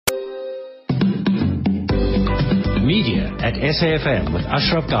at SAFM with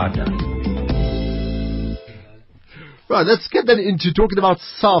Ashraf Garda. Right, let's get then into talking about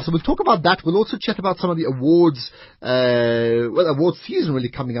SAFA. So we'll talk about that. We'll also chat about some of the awards, awards season really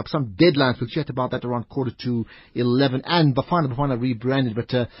coming up, some deadlines. We'll chat about that around 11:15, and Bafana rebranded.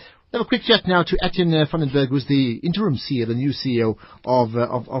 But we'll have a quick chat now to Etienne van den Berg, who's the interim CEO, the new CEO of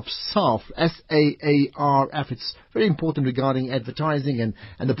SAFA, SAAR. It's very important regarding advertising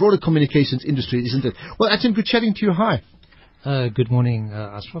and the broader communications industry, isn't it? Well, Etienne, good chatting to you. Hi. Good morning,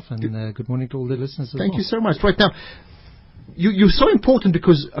 Ashraf, and good morning to all the listeners as well. Thank you so much. Right now, you're so important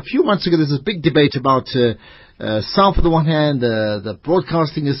because a few months ago there's this big debate about SAFA on the one hand, the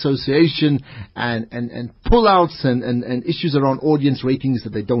Broadcasting Association, and pullouts and issues around audience ratings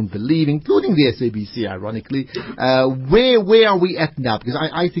that they don't believe, including the SABC, ironically. Where are we at now? Because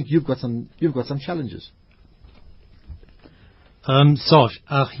I think you've got some challenges.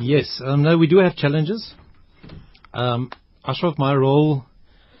 Yes. No, we do have challenges. Ashraf, my role,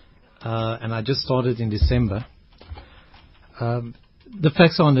 and I just started in December. The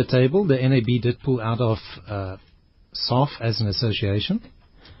facts are on the table. The NAB did pull out of SAFA as an association.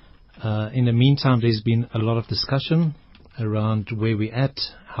 In the meantime, there's been a lot of discussion around where we're at,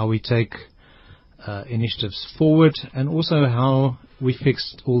 how we take initiatives forward, and also how we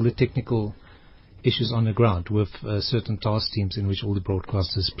fixed all the technical issues on the ground with certain task teams in which all the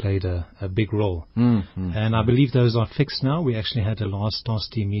broadcasters played a big role. And I believe those are fixed now. We actually had a last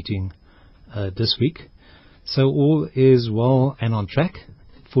task team meeting this week. So all is well and on track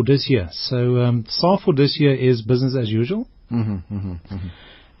for this year. So SAFA for this year is business as usual.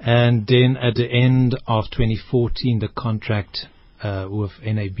 And then at the end of 2014, the contract with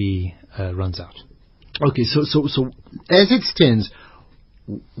NAB runs out. Okay, so as it stands,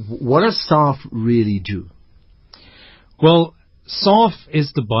 what does SAFA really do? Well, SAFA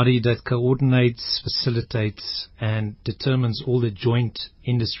is the body that coordinates, facilitates, and determines all the joint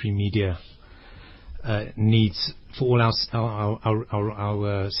industry media needs for all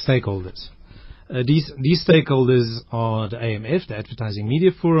our stakeholders. These stakeholders are the AMF, the Advertising Media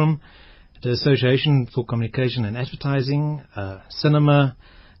Forum, the Association for Communication and Advertising, Cinema,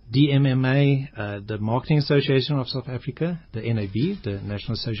 DMMA, the Marketing Association of South Africa, the NAB, the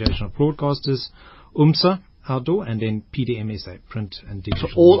National Association of Broadcasters, UMSA, Outdoor, and then PDMSA, Print and Digital.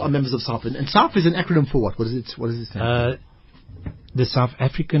 So all are members of SAFA. And SAFA is an acronym for what? What does it stand for? The South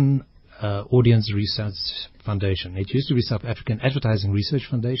African Audience Research Foundation. It used to be South African Advertising Research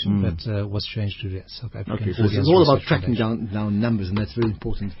Foundation, but was changed to the South African Okay, so Audience it's all about Research tracking Foundation. down numbers, and that's very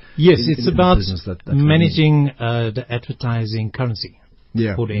important. Yes, it's about that managing the advertising currency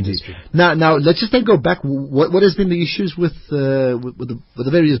for the industry. Now let's just then go back. What has been the issues with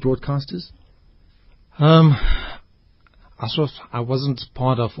the various broadcasters? Ashraf, I wasn't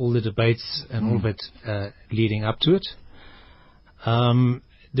part of all the debates and all of it leading up to it.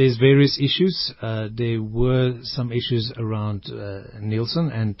 There's various issues. There were some issues around Nielsen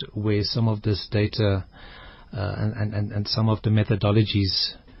and where some of this data and some of the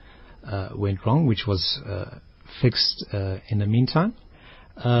methodologies went wrong, which was fixed in the meantime.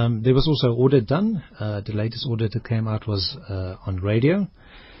 There was also an audit done. The latest audit that came out was on radio.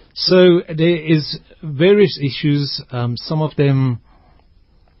 So there is various issues. Some of them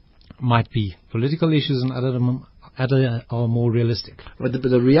might be political issues, and other are more realistic. But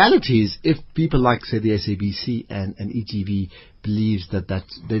the reality is, if people like, say, the SABC and ETV believes that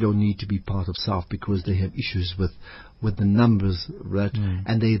they don't need to be part of SAFA because they have issues with the numbers, right?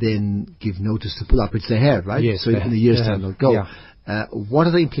 And they then give notice to pull up, which they have, right? Yes, so in a year's time they'll go. Yeah. What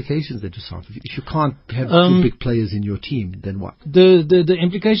are the implications then to SAFA? If you can't have two big players in your team, then what? The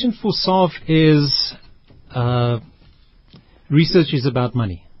implication for SAFA is research is about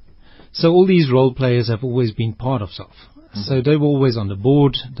money. So all these role players have always been part of SAFA. So they were always on the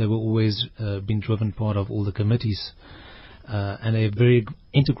board. They were always been driven part of all the committees, and a very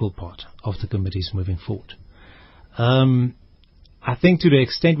integral part of the committees moving forward. I think to the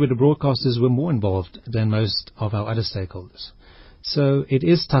extent where the broadcasters were more involved than most of our other stakeholders. So it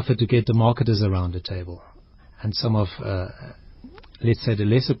is tougher to get the marketers around the table and some of, let's say, the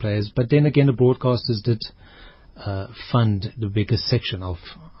lesser players. But then again, the broadcasters did fund the biggest section of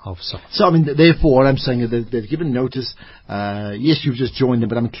SAFA. So, I mean, therefore, what I'm saying is they've given notice. Yes, you've just joined them,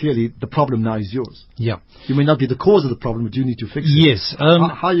 but clearly the problem now is yours. Yeah. You may not be the cause of the problem, but you need to fix it. Yes.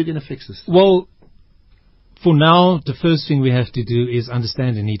 How are you going to fix this? Well, for now, the first thing we have to do is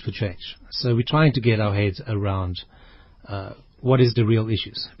understand the need for change. So we're trying to get our heads around what is the real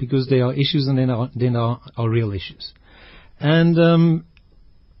issues, because there are issues and then are real issues. And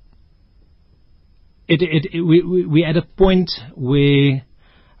we're at a point where,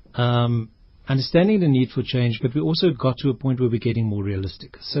 and understanding the need for change, but we also got to a point where we're getting more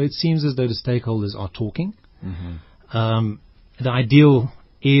realistic. So it seems as though the stakeholders are talking. The ideal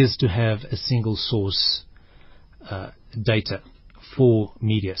is to have a single source data for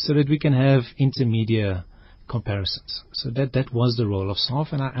media so that we can have intermedia comparisons. So that was the role of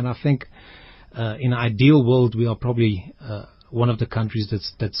SAFA, and I think in an ideal world we are probably one of the countries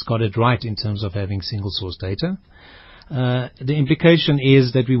that's got it right in terms of having single source data. The implication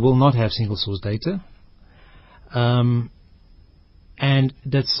is that we will not have single source data, and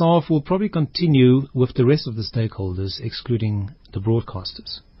that SAFA will probably continue with the rest of the stakeholders, excluding the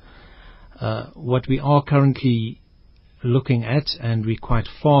broadcasters. What we are currently looking at, and we're quite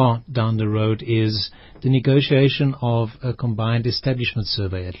far down the road, is the negotiation of a combined establishment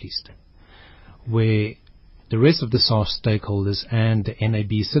survey, at least, where the rest of the SAFA stakeholders and the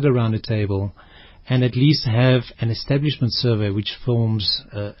NAB sit around a table and at least have an establishment survey which forms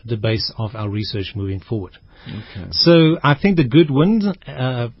the base of our research moving forward. Okay. So I think the good wins,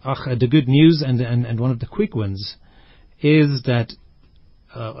 the good news and one of the quick wins is that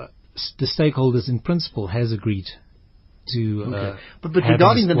the stakeholders in principle has agreed to but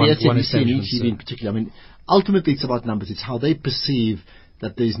regarding the SABC and establishment ETV in particular, I mean, ultimately it's about numbers. It's how they perceive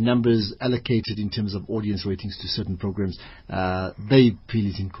that there's numbers allocated in terms of audience ratings to certain programs. They feel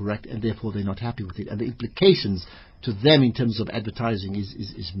is incorrect, and therefore they're not happy with it. And the implications to them in terms of advertising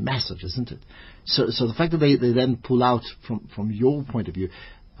is massive, isn't it? So the fact that they then pull out from your point of view,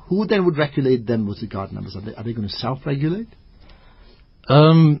 who then would regulate them with regard to numbers? Are they going to self-regulate?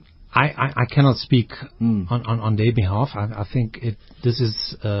 I cannot speak on their behalf. I think this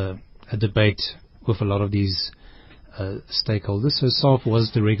is a debate with a lot of these stakeholders. So SAFA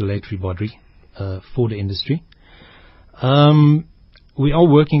was the regulatory body for the industry. We are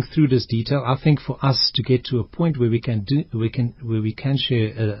working through this detail. I think for us to get to a point where we can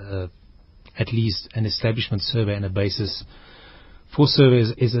share at least an establishment survey and a basis for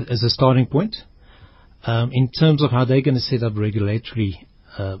surveys is a starting point. In terms of how they're going to set up regulatory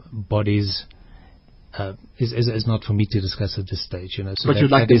bodies, is not for me to discuss at this stage. So but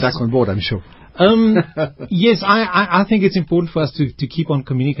you'd like to be back on board, I'm sure. Yes, I think it's important for us to keep on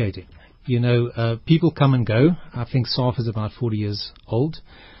communicating. People come and go. I think SAFA is about 40 years old.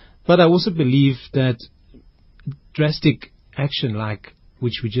 But I also believe that drastic action like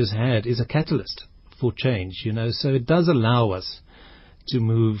which we just had is a catalyst for change, So it does allow us to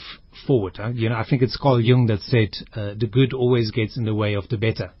move forward. I think it's Carl Jung that said, the good always gets in the way of the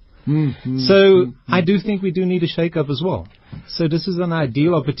better. I do think we do need a shake-up as well. So this is an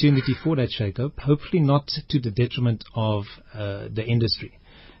ideal opportunity for that shake-up, hopefully not to the detriment of the industry.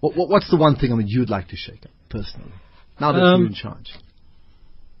 What's the one thing you'd like to shake up personally, now that you're in charge?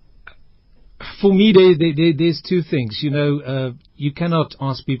 For me, there's two things. You cannot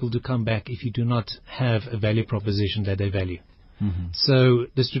ask people to come back if you do not have a value proposition that they value. So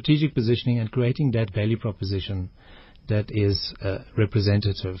the strategic positioning and creating that value proposition that is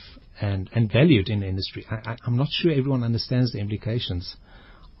representative and valued in the industry. I'm not sure everyone understands the implications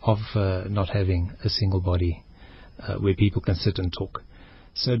of not having a single body where people can sit and talk.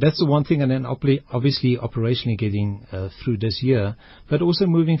 So that's the one thing, and then obviously operationally getting through this year, but also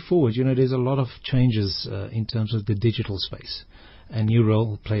moving forward. There's a lot of changes in terms of the digital space and new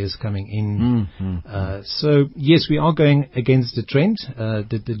role players coming in. So yes, we are going against the trend.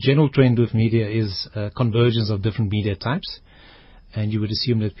 The general trend with media is convergence of different media types, and you would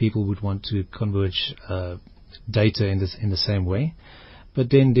assume that people would want to converge data in the same way. But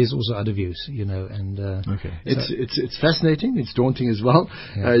then there's also other views, and okay. It's fascinating. It's daunting as well.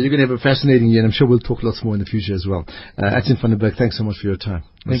 Yeah. You're going to have a fascinating year, and I'm sure we'll talk lots more in the future as well. Atsin van der Berg, thanks so much for your time.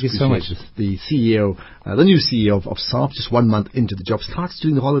 Thank you so much. The CEO, the new CEO of SAFA, just 1 month into the job, starts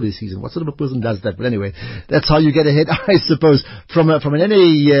during the holiday season. What sort of a person does that? But anyway, that's how you get ahead, I suppose. From an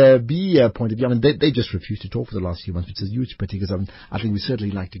NAB point of view, they just refused to talk for the last few months, which is a huge pity, because I think we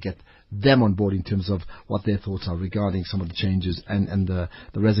certainly like to get them on board in terms of what their thoughts are regarding some of the changes and the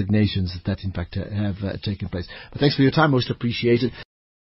resignations that in fact have taken place. But thanks for your time, most appreciated.